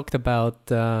we've talked about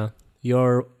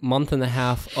your month and a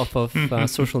half off of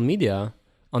social media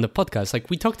on the podcast.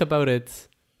 We talked about it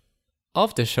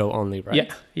off the show only, right?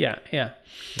 Yeah.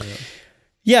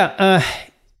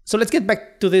 So let's get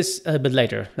back to this a bit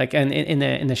later,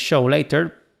 in a show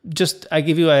later. Just I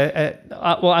give you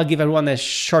I'll give everyone a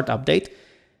short update.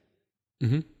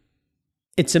 Mm-hmm.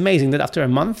 It's amazing that after a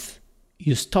month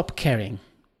you stop caring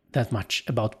that much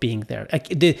about being there.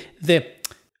 The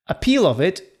appeal of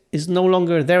it is no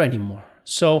longer there anymore.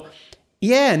 So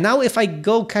yeah, now if I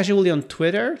go casually on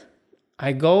Twitter,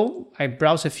 I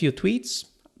browse a few tweets,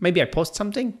 maybe I post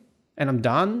something, and I'm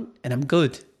done, and I'm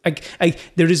good.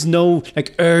 There is no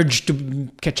urge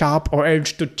to catch up or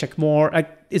urge to check more.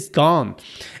 It's gone.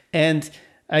 And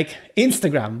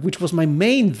Instagram, which was my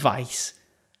main vice,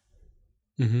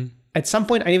 at some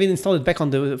point I even installed it back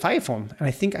on the iPhone, and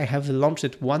I think I have launched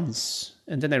it once,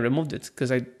 and then I removed it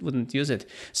because I wouldn't use it.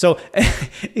 So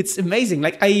it's amazing.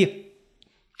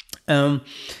 I'm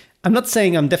not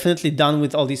saying I'm definitely done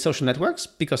with all these social networks,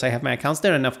 because I have my accounts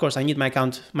there, and of course I need my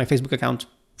Facebook account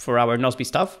for our Nozbe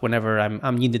stuff whenever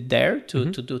I'm needed there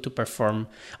to perform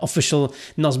official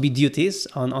Nozbe duties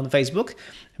on Facebook,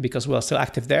 because we're still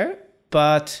active there.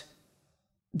 But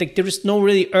there is no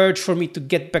really urge for me to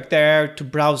get back there to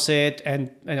browse it and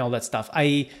all that stuff.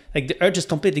 The urge is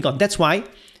completely gone. That's why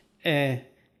I'm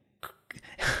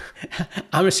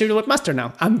a serial webmaster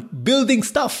now. I'm building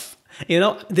stuff.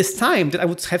 This time that I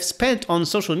would have spent on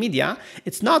social media,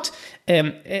 it's not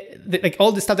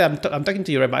all the stuff that I'm talking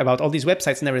to you about all these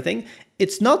websites and everything.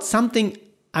 It's not something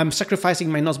I'm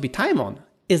sacrificing my Nozbe time on.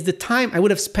 It's the time I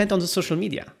would have spent on the social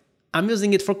media. I'm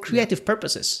using it for creative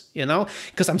purposes,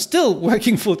 because I'm still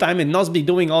working full time in Nozbe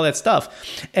doing all that stuff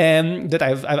that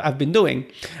I've been doing.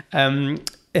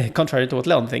 Contrary to what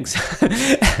Leon thinks,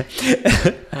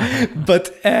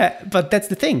 but that's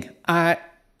the thing.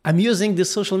 I'm using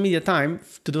this social media time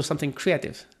to do something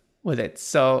creative with it.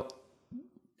 So,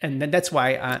 and that's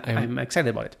why I'm excited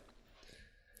about it.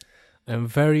 I'm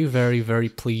very, very, very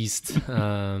pleased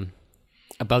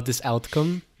about this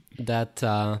outcome, that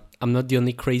I'm not the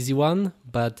only crazy one,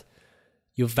 but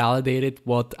you validated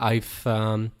what I've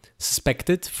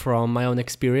suspected from my own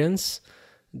experience,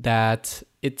 that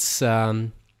it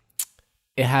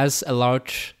has a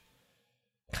large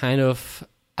kind of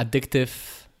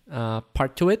addictive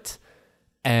part to it,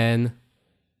 and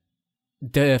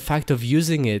the fact of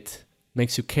using it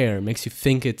makes you care, makes you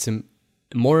think it's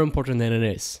more important than it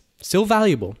is. Still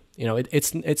valuable,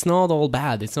 it's not all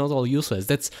bad, it's not all useless.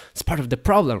 That's part of the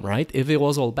problem, right? If it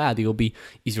was all bad, it would be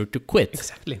easier to quit.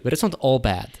 Exactly. But it's not all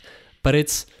bad. But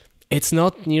it's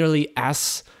not nearly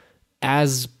as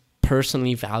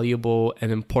personally valuable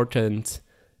and important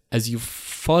as you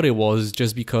thought it was,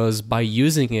 just because by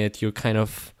using it you kind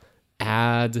of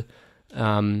add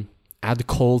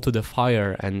coal to the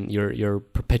fire, and you're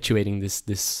perpetuating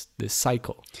this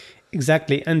cycle.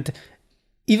 Exactly. And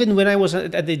even when I was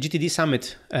at the GTD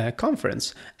Summit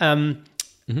conference,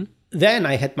 then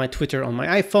I had my Twitter on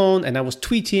my iPhone, and I was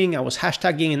tweeting, I was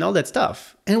hashtagging and all that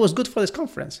stuff, and it was good for this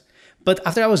conference. But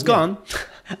after I was gone,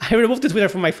 I removed the Twitter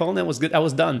from my phone and was good. I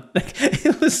was done. Like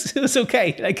it was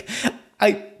okay. Like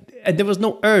and there was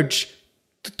no urge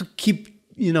to keep,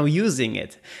 using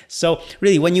it. So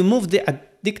really, when you move the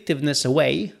addictiveness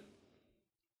away,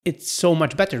 it's so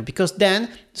much better, because then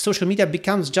social media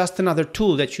becomes just another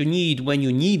tool that you need when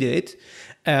you need it,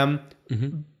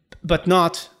 but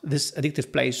not this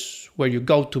addictive place where you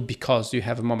go to because you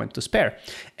have a moment to spare.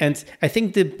 And I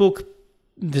think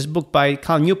this book by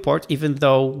Cal Newport, even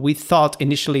though we thought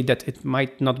initially that it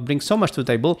might not bring so much to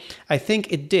the table, I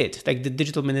think it did. Like the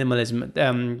digital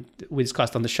minimalism we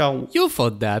discussed on the show. You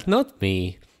thought that, not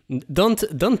me. Don't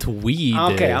we?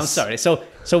 Okay, this. I'm sorry.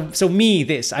 So me,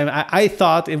 this I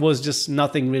thought it was just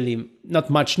nothing really, not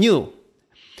much new,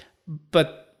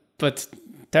 but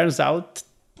turns out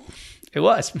it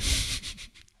was.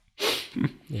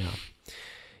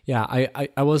 Yeah.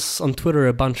 I was on Twitter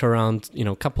a bunch around,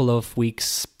 a couple of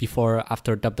weeks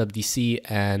after WWDC,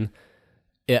 and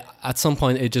at some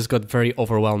point it just got very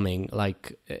overwhelming.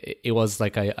 Like it was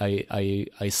like I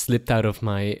slipped out of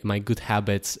my good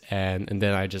habits, and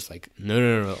then I just like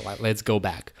no, let's go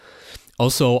back.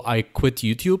 Also, I quit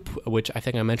YouTube, which I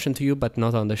think I mentioned to you, but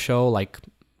not on the show, like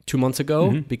 2 months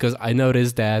ago, because I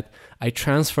noticed that I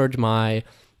transferred my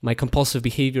compulsive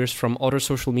behaviors from other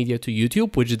social media to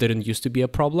YouTube, which didn't used to be a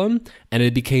problem, and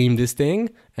it became this thing,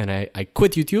 and I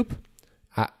quit YouTube.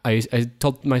 I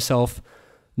told myself,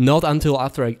 not until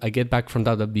after I get back from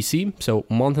WWDC, so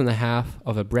a month and a half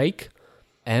of a break,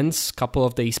 ends, couple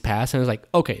of days pass, and I was like,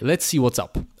 okay, let's see what's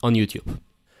up on YouTube.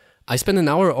 I spent an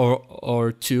hour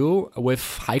or two with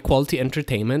high quality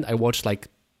entertainment. I watched like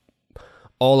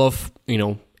all of,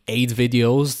 8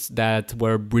 videos that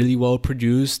were really well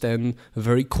produced and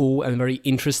very cool and very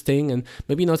interesting, and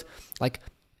maybe not like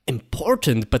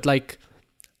important, but like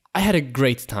I had a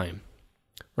great time,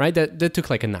 right? That took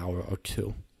like an hour or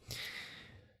two.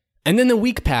 And then a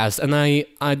week passed, and I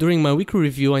during my weekly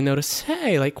review, I noticed,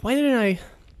 hey, like, why didn't I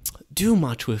do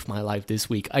much with my life this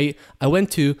week? I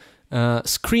went to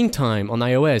Screen Time on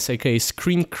iOS, aka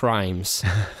Screen Crimes,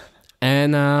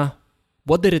 and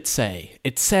what did it say?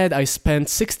 It said I spent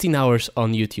 16 hours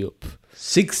on YouTube.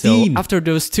 16? So after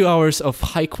those 2 hours of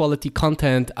high quality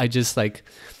content, I just like,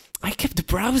 I kept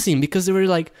browsing because there were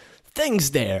like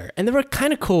things there, and they were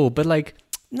kind of cool, but like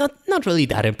not really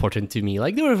that important to me.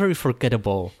 Like they were very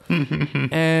forgettable.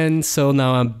 And so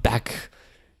now I'm back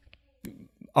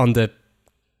on the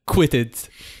quitted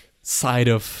side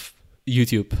of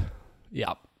YouTube.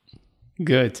 Yeah.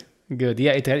 Good.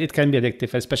 Yeah, it can be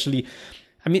addictive, especially.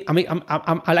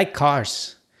 I like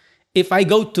cars. If I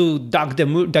go to Doug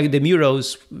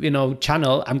DeMuro's,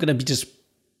 channel, I'm gonna be just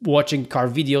watching car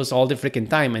videos all the freaking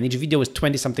time, and each video is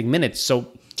 20 something minutes. So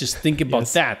just think about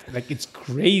that. Like it's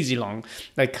crazy long.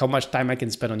 Like how much time I can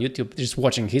spend on YouTube just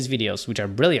watching his videos, which are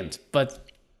brilliant. But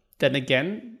then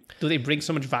again, do they bring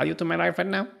so much value to my life right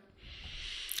now?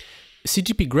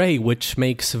 CGP Grey, which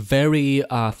makes very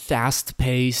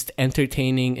fast-paced,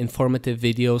 entertaining, informative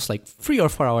videos, like 3 or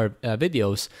 4 hour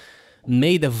videos,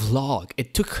 made a vlog.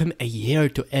 It took him a year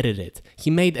to edit it. He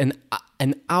made an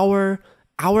hour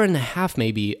and a half,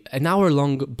 maybe an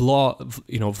hour-long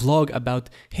vlog about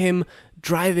him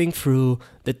driving through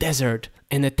the desert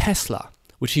in a Tesla,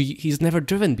 which he's never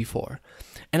driven before.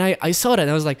 And I saw that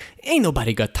and I was like, ain't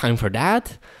nobody got time for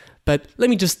that. But let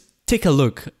me just take a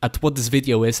look at what this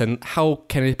video is and how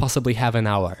can it possibly have an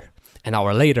hour. An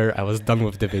hour later, I was done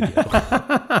with the video.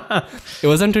 It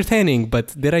was entertaining,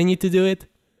 but did I need to do it?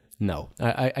 No.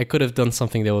 I could have done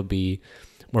something that would be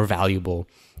more valuable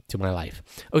to my life.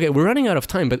 Okay, we're running out of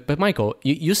time, but Michael,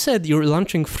 you said you're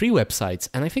launching 3 websites,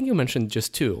 and I think you mentioned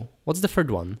just 2. What's the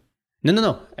third one?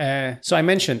 No. So I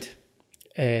mentioned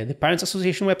the Parents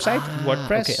Association website,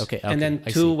 WordPress, okay, and then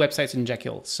 2 websites in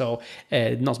Jekyll. So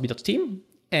nosby.team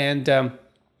and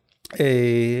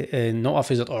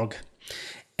nooffice.org.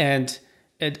 And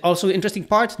also interesting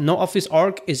part,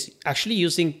 nooffice.org is actually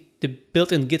using the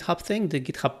built-in GitHub thing, the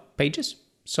GitHub pages.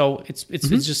 So it's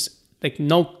just like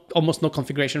almost no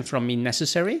configuration from me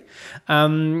necessary.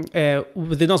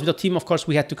 With the nosby.team, of course,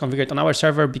 we had to configure it on our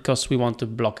server because we want to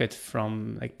block it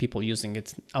from like people using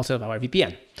it outside of our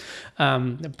VPN.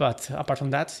 But apart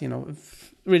from that,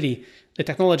 really the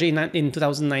technology in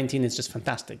 2019 is just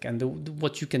fantastic, and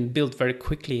what you can build very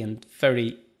quickly and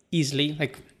very easily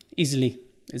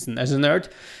as a nerd,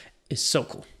 is so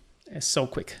cool. It's so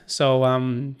quick. So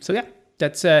yeah,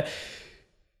 that's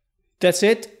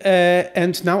it.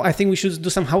 And now I think we should do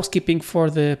some housekeeping for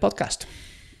the podcast.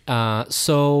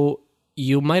 So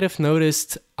you might have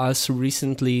noticed us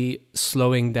recently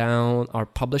slowing down our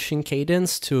publishing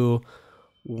cadence to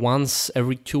once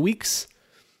every 2 weeks.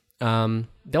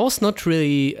 that was not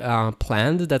really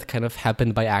planned. That kind of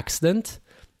happened by accident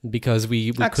because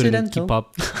we couldn't keep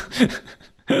up.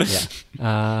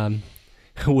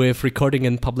 With recording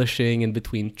and publishing in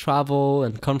between travel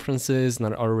and conferences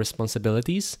and our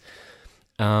responsibilities.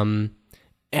 And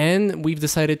we've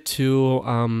decided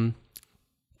to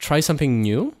try something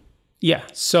new. Yeah,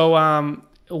 so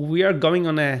we are going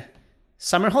on a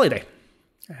summer holiday.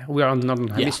 We are on the Northern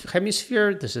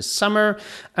Hemisphere. This is summer.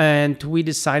 And we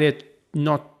decided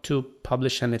not to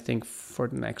publish anything for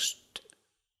the next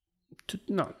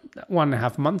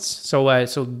 1.5 months. So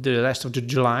the rest of the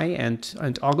July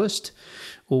and August,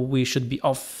 we should be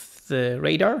off the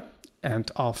radar and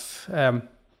off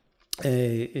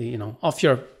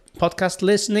your podcast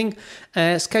listening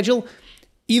schedule.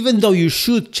 Even though you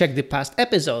should check the past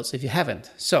episodes if you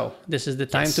haven't. So this is the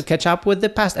time to catch up with the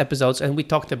past episodes. And we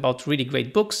talked about really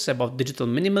great books about digital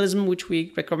minimalism, which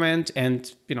we recommend, and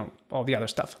all the other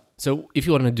stuff. So if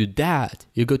you want to do that,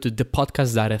 you go to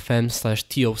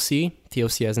thepodcast.fm/TOC,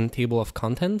 TOC as in table of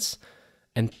contents,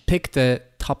 and pick the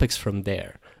topics from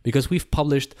there. Because we've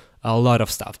published a lot of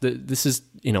stuff. This is,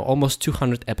 almost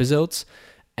 200 episodes.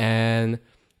 And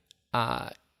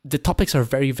the topics are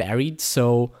very varied.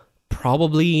 So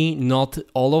probably not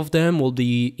all of them will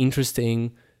be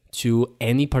interesting to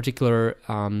any particular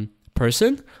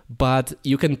person, but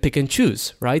you can pick and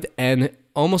choose, right? And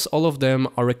almost all of them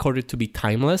are recorded to be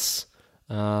timeless.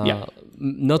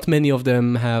 Not many of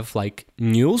them have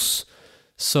news.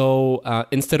 So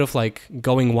instead of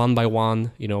going one by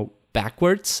one,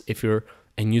 backwards, if you're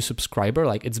a new subscriber,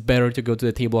 it's better to go to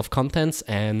the table of contents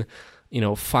and,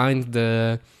 find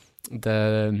the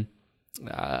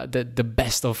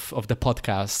best of the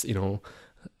podcast,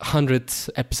 100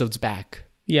 episodes back.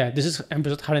 Yeah, this is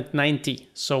episode 190.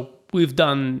 So we've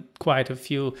done quite a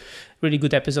few really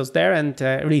good episodes there and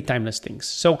really timeless things.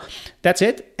 So that's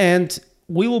it. And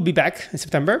we will be back in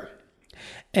September.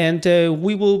 And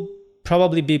we will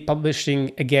probably be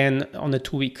publishing again on a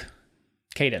 2-week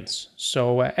cadence.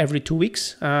 So every 2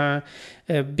 weeks.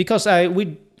 Because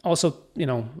we also,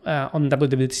 on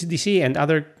WWDC and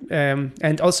other,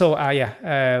 and also,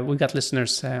 we got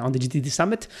listeners on the GTD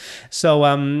Summit. So,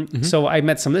 so I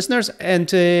met some listeners,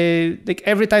 and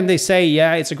every time they say,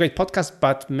 it's a great podcast,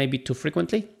 but maybe too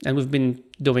frequently. And we've been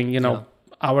doing,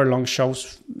 hour-long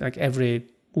shows every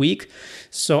week.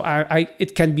 So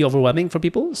it can be overwhelming for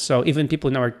people. So even people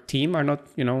in our team are not,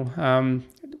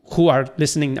 who are not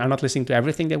listening to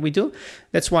everything that we do.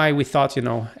 That's why we thought,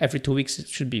 every 2 weeks it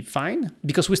should be fine,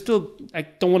 because we still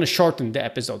don't want to shorten the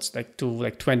episodes to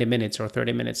 20 minutes or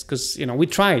 30 minutes, because, we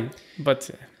tried,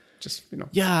 but just,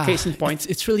 case in point.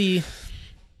 It's really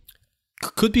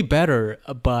could be better,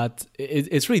 but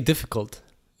it's really difficult.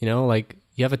 You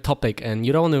have a topic and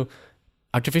you don't want to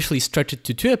artificially stretch it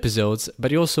to 2 episodes,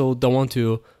 but you also don't want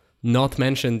to not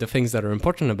mention the things that are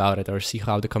important about it or see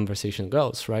how the conversation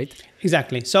goes, right?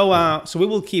 Exactly. So so we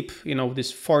will keep,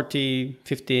 this 40,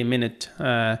 50 minute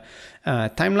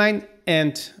timeline,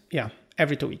 and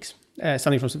every 2 weeks,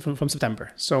 starting from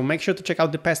September. So make sure to check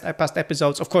out the past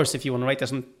episodes. Of course, if you want to rate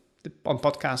us on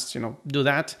podcasts, do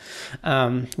that.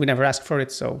 We never ask for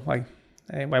it, so why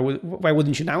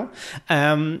wouldn't you now?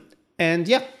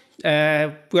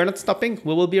 We are not stopping.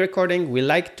 We will be recording. We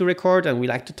like to record and we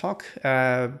like to talk.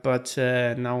 But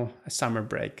now a summer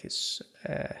break is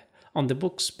on the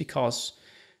books, because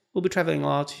we'll be traveling a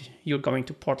lot. You're going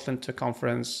to Portland to a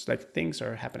conference. Things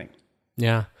are happening.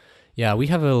 Yeah. We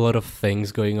have a lot of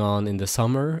things going on in the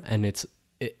summer, and it's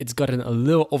gotten a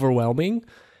little overwhelming.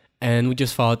 And we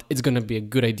just thought it's going to be a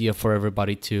good idea for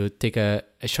everybody to take a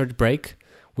short break.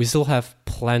 We still have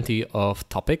plenty of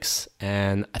topics,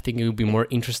 and I think it would be more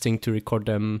interesting to record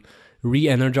them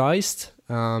re-energized.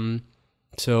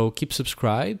 So keep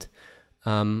subscribed.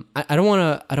 I don't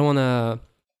wanna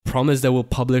promise that we'll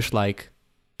publish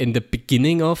in the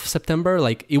beginning of September.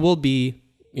 It will be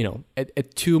a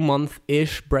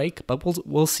 2-month-ish break, but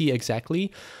we'll see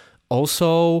exactly.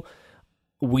 Also,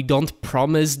 we don't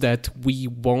promise that we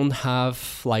won't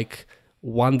have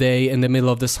one day in the middle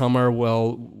of the summer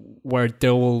where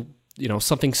there will,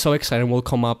 something so exciting will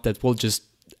come up that we'll just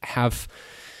have,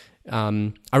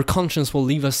 our conscience will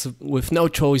leave us with no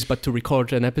choice but to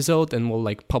record an episode, and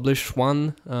we'll publish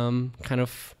one kind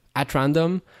of at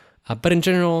random. But in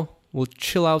general, we'll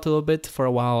chill out a little bit for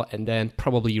a while and then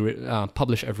probably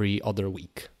publish every other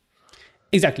week.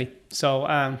 Exactly. So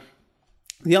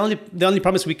the only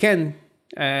promise we can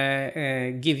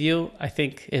give you, I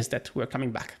think, is that we're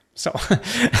coming back. So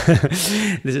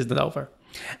this is not over.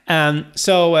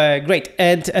 Great.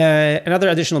 And another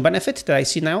additional benefit that I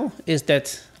see now is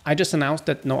that I just announced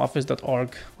that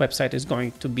nooffice.org website is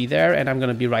going to be there, and I'm going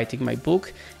to be writing my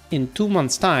book. In 2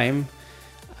 months' time,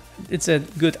 it's a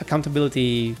good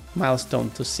accountability milestone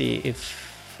to see if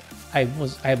I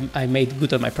made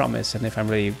good on my promise, and if I'm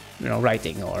really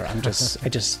writing, or I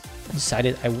just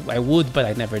decided I would, but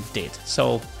I never did.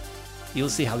 So you'll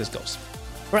see how this goes.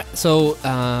 Right. So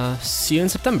see you in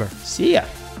September. See ya.